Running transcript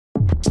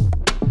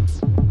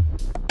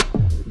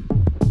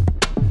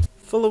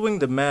Following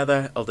the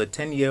murder of the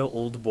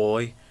 10-year-old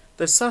boy,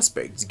 the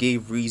suspects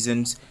gave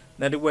reasons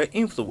that they were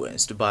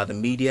influenced by the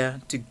media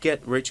to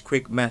get rich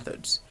quick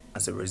methods.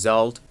 As a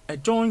result, a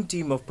joint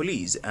team of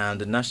police and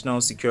the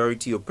national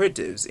security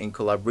operatives in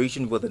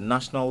collaboration with the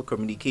National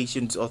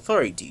Communications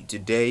Authority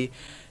today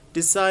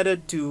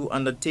decided to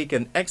undertake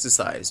an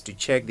exercise to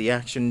check the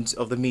actions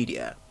of the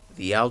media.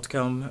 The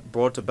outcome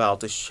brought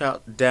about a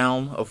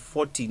shutdown of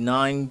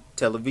 49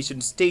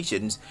 television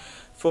stations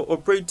for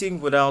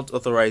operating without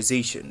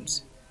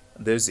authorizations.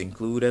 This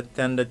included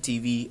Thunder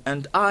TV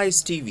and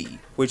Ice TV,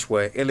 which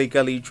were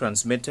illegally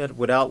transmitted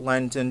without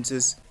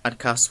licenses at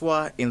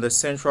Kaswa in the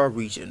central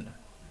region.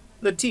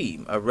 The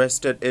team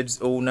arrested its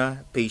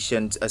owner,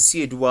 Patient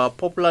Asiedua,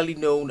 popularly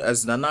known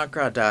as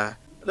Agradaa,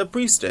 the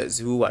priestess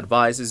who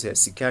advises her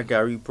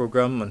Sikagari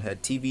program on her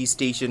TV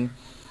station,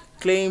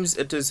 claims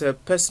it is her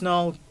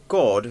personal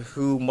god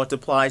who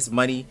multiplies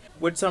money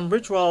with some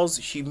rituals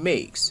she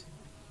makes.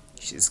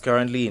 She is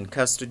currently in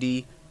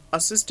custody,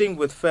 assisting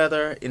with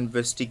further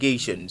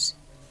investigations.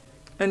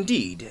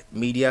 Indeed,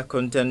 media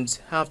contents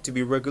have to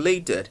be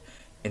regulated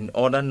in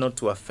order not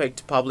to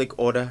affect public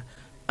order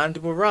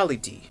and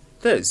morality.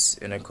 This,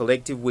 in a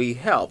collective way,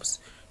 helps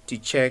to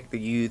check the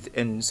youth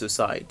in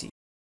society.